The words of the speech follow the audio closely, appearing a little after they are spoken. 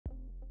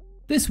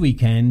This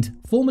weekend,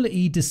 Formula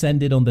E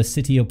descended on the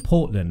city of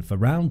Portland for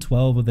round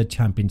 12 of the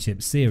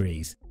championship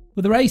series.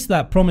 With a race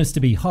that promised to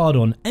be hard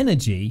on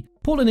energy,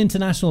 Portland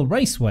International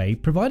Raceway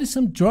provided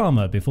some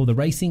drama before the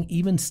racing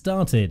even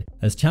started,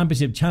 as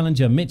championship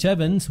challenger Mitch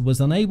Evans was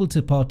unable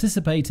to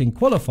participate in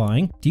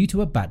qualifying due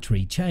to a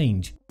battery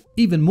change.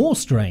 Even more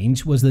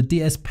strange was the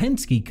DS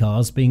Penske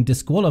cars being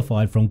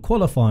disqualified from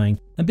qualifying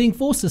and being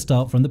forced to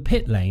start from the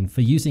pit lane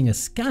for using a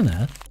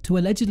scanner to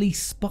allegedly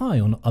spy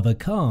on other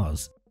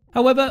cars.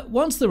 However,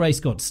 once the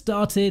race got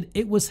started,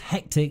 it was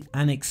hectic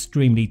and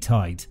extremely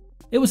tight.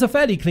 It was a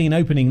fairly clean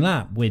opening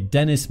lap, with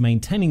Dennis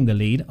maintaining the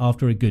lead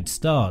after a good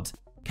start.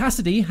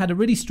 Cassidy had a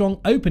really strong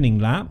opening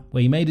lap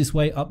where he made his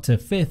way up to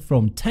 5th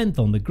from 10th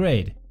on the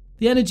grid.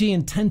 The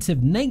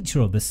energy-intensive nature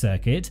of the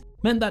circuit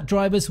meant that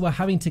drivers were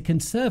having to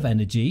conserve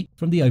energy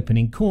from the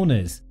opening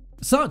corners.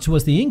 Such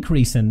was the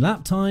increase in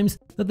lap times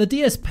that the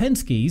DS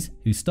Penske's,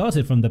 who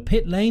started from the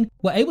pit lane,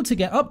 were able to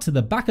get up to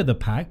the back of the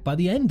pack by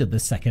the end of the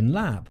second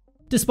lap.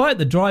 Despite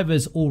the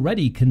drivers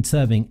already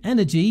conserving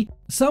energy,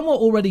 some were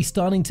already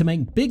starting to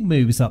make big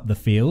moves up the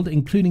field,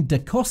 including Da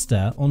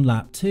Costa on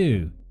lap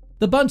 2.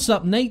 The bunched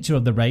up nature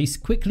of the race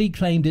quickly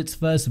claimed its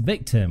first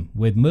victim,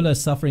 with Muller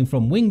suffering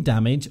from wing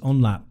damage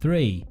on lap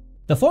 3.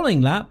 The following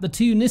lap, the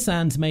two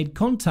Nissans made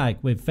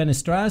contact with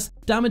Fenestras,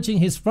 damaging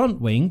his front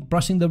wing,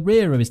 brushing the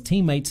rear of his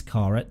teammate's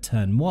car at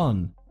turn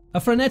 1. A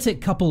frenetic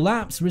couple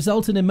laps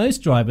resulted in most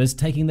drivers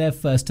taking their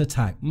first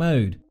attack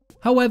mode.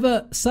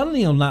 However,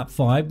 suddenly on lap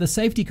 5, the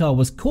safety car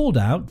was called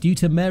out due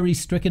to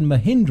Mary-stricken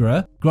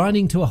Mahindra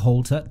grinding to a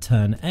halt at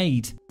turn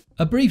 8.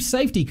 A brief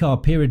safety car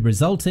period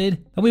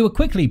resulted, and we were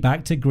quickly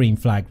back to green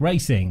flag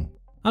racing.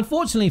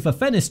 Unfortunately for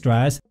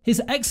Fenestras,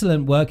 his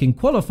excellent work in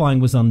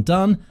qualifying was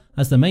undone,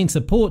 as the main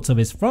supports of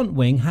his front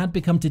wing had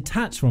become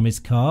detached from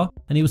his car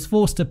and he was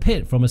forced to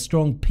pit from a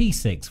strong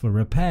P6 for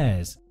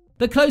repairs.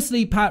 The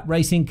closely packed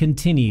racing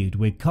continued,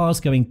 with cars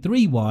going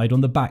 3 wide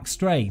on the back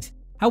straight.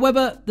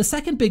 However, the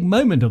second big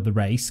moment of the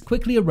race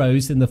quickly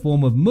arose in the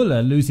form of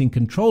Muller losing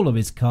control of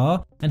his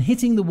car and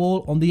hitting the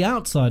wall on the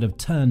outside of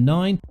turn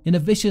 9 in a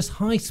vicious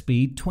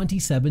high-speed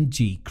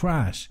 27G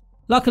crash.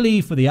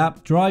 Luckily for the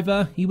apt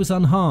driver, he was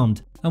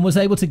unharmed and was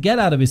able to get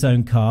out of his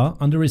own car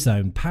under his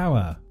own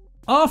power.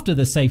 After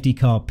the safety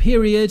car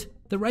period,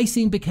 the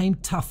racing became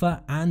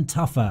tougher and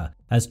tougher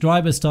as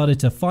drivers started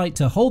to fight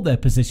to hold their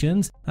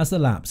positions as the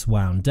laps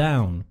wound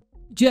down.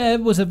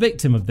 Jev was a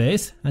victim of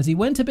this, as he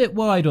went a bit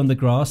wide on the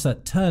grass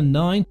at turn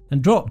 9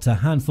 and dropped a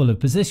handful of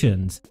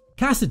positions.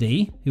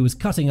 Cassidy, who was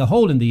cutting a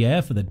hole in the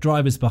air for the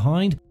drivers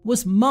behind,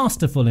 was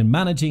masterful in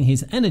managing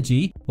his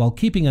energy while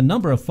keeping a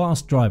number of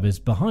fast drivers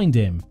behind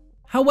him.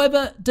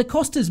 However, Da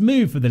Costa's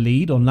move for the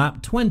lead on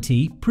lap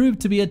 20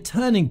 proved to be a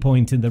turning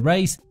point in the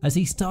race as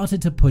he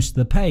started to push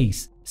the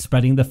pace,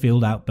 spreading the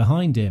field out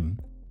behind him.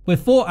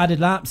 With 4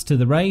 added laps to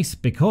the race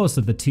because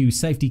of the 2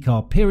 safety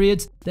car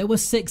periods, there were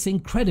 6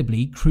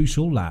 incredibly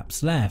crucial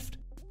laps left.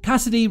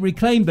 Cassidy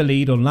reclaimed the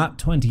lead on lap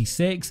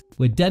 26,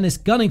 with Dennis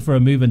gunning for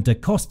a move and Da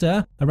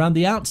Costa around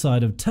the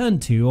outside of turn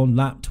 2 on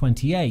lap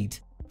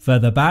 28.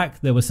 Further back,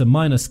 there was some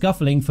minor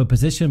scuffling for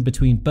position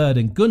between Bird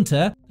and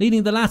Gunter,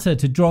 leading the latter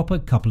to drop a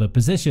couple of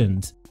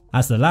positions.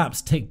 As the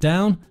laps ticked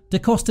down, Da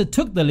Costa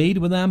took the lead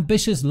with an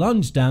ambitious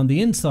lunge down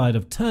the inside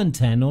of turn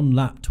 10 on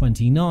lap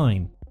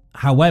 29.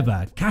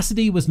 However,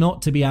 Cassidy was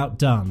not to be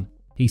outdone.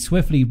 He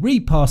swiftly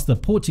repassed the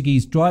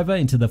Portuguese driver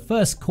into the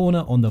first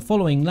corner on the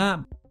following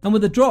lap, and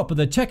with the drop of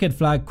the checkered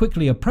flag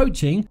quickly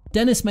approaching,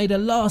 Dennis made a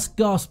last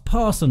gasp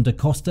pass on Da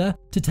Costa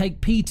to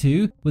take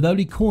P2 with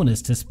only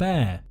corners to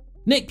spare.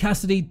 Nick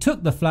Cassidy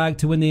took the flag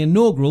to win the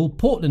inaugural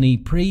Portland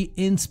E-Prix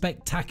in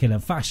spectacular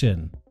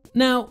fashion.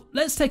 Now,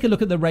 let's take a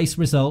look at the race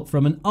result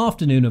from an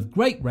afternoon of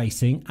great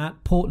racing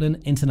at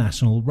Portland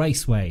International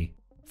Raceway.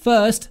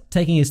 First,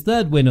 taking his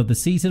 3rd win of the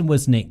season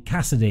was Nick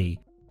Cassidy.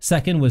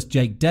 Second was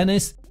Jake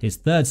Dennis, his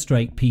 3rd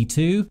straight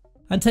P2.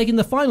 And taking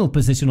the final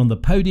position on the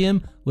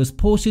podium was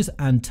Porsche's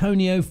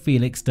Antonio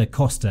Felix da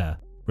Costa.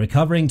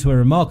 Recovering to a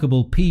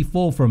remarkable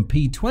P4 from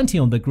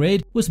P20 on the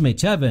grid was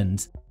Mitch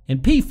Evans. In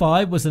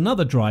P5 was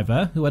another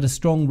driver who had a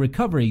strong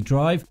recovery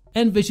drive,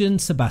 Envision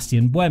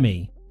Sebastian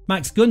Buemi.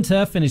 Max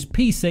Gunter finished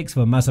P6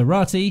 for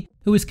Maserati,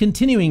 who is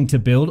continuing to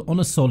build on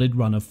a solid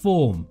run of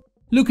form.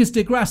 Lucas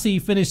Di Grassi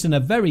finished in a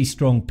very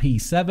strong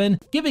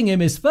P7, giving him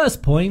his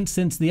first point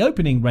since the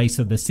opening race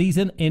of the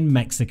season in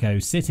Mexico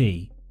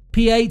City.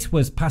 P8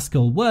 was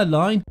Pascal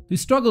Wehrlein, who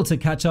struggled to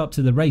catch up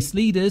to the race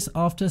leaders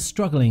after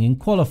struggling in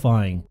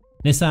qualifying.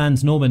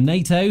 Nissan's Norman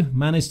Nato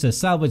managed to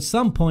salvage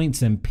some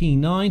points in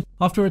P9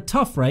 after a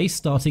tough race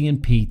starting in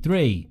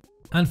P3.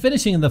 And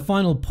finishing in the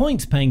final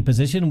points-paying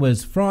position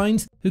was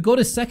Freins, who got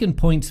his 2nd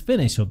points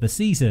finish of the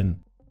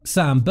season.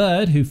 Sam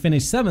Bird, who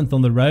finished 7th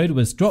on the road,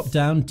 was dropped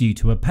down due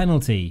to a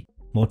penalty.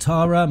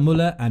 Mortara,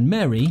 Muller and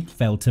Mary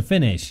failed to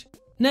finish.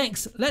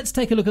 Next, let's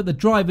take a look at the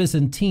drivers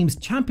and teams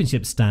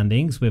championship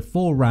standings with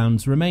 4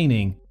 rounds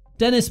remaining.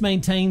 Dennis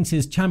maintains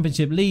his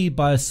championship lead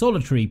by a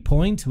solitary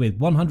point with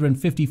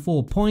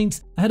 154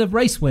 points ahead of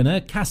race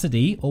winner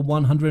Cassidy on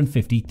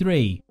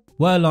 153.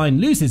 Wehrlein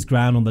loses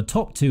ground on the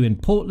top two in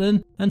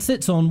Portland and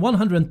sits on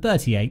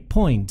 138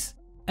 points.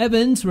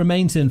 Evans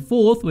remains in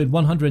fourth with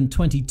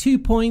 122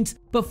 points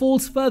but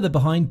falls further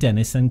behind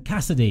Dennis and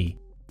Cassidy.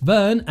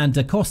 Verne and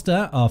Da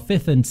Costa are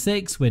 5th and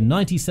 6th with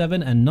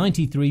 97 and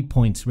 93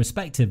 points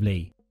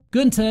respectively.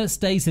 Gunter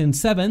stays in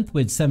 7th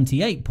with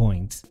 78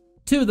 points.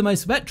 Two of the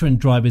most veteran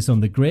drivers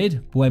on the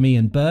grid, Buemi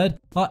and Bird,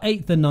 are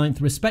 8th and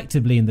 9th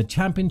respectively in the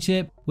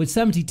championship with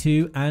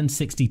 72 and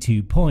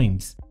 62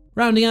 points.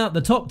 Rounding out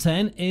the top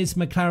 10 is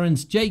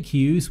McLaren's Jake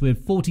Hughes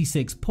with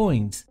 46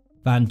 points.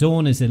 Van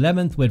Dorn is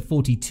 11th with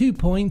 42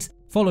 points,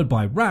 followed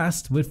by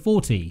Rast with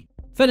 40.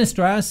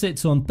 Fenestras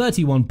sits on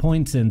 31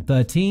 points in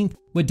 13th,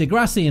 with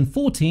Degrassi in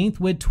 14th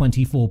with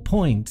 24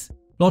 points.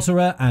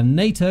 Lotterer and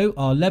NATO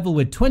are level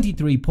with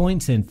 23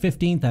 points in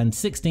 15th and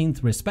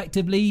 16th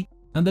respectively,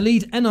 and the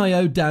lead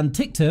NIO Dan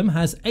Ticktum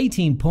has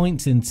 18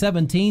 points in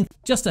 17th,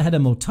 just ahead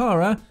of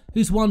Mortara,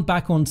 who's one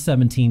back on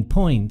 17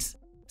 points.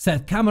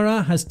 Seth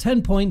Camara has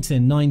 10 points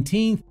in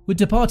 19th, with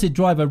departed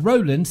driver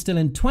Rowland still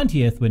in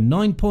 20th with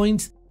 9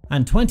 points,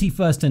 and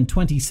 21st and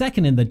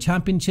 22nd in the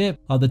championship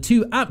are the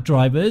two app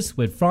drivers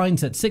with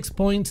Freins at 6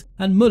 points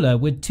and Muller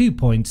with 2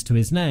 points to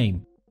his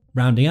name.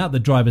 Rounding out the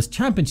Drivers'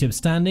 Championship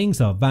standings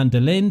are Van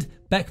der Linde,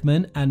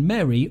 Beckman and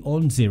Mary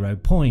on 0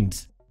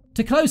 points.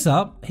 To close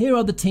up, here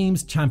are the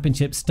team's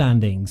championship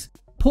standings.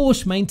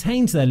 Porsche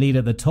maintains their lead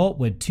at the top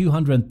with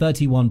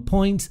 231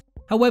 points,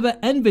 however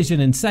Envision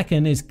in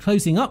second is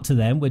closing up to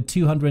them with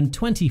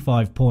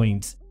 225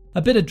 points.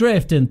 A bit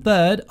adrift in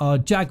third are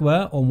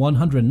Jaguar on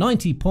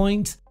 190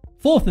 points.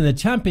 Fourth in the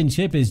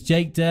championship is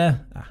Jake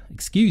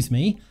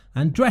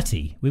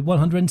Andretti with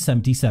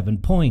 177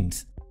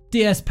 points.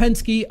 DS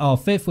Penske are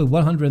 5th with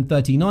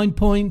 139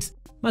 points.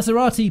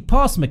 Maserati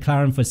passed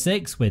McLaren for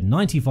 6th with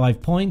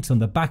 95 points on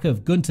the back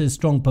of Gunter's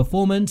strong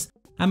performance,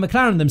 and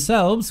McLaren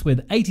themselves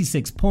with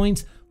 86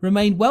 points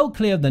remain well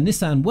clear of the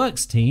Nissan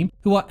Works team,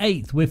 who are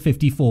 8th with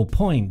 54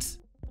 points.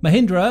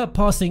 Mahindra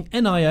passing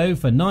NIO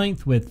for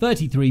 9th with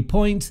 33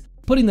 points,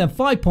 putting them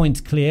 5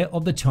 points clear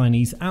of the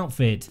Chinese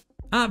outfit.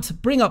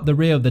 Apt bring up the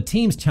rear of the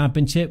team's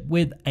championship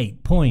with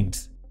 8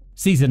 points.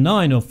 Season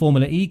 9 of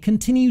Formula E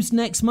continues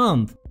next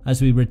month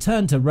as we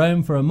return to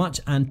Rome for a much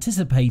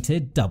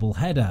anticipated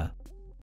doubleheader.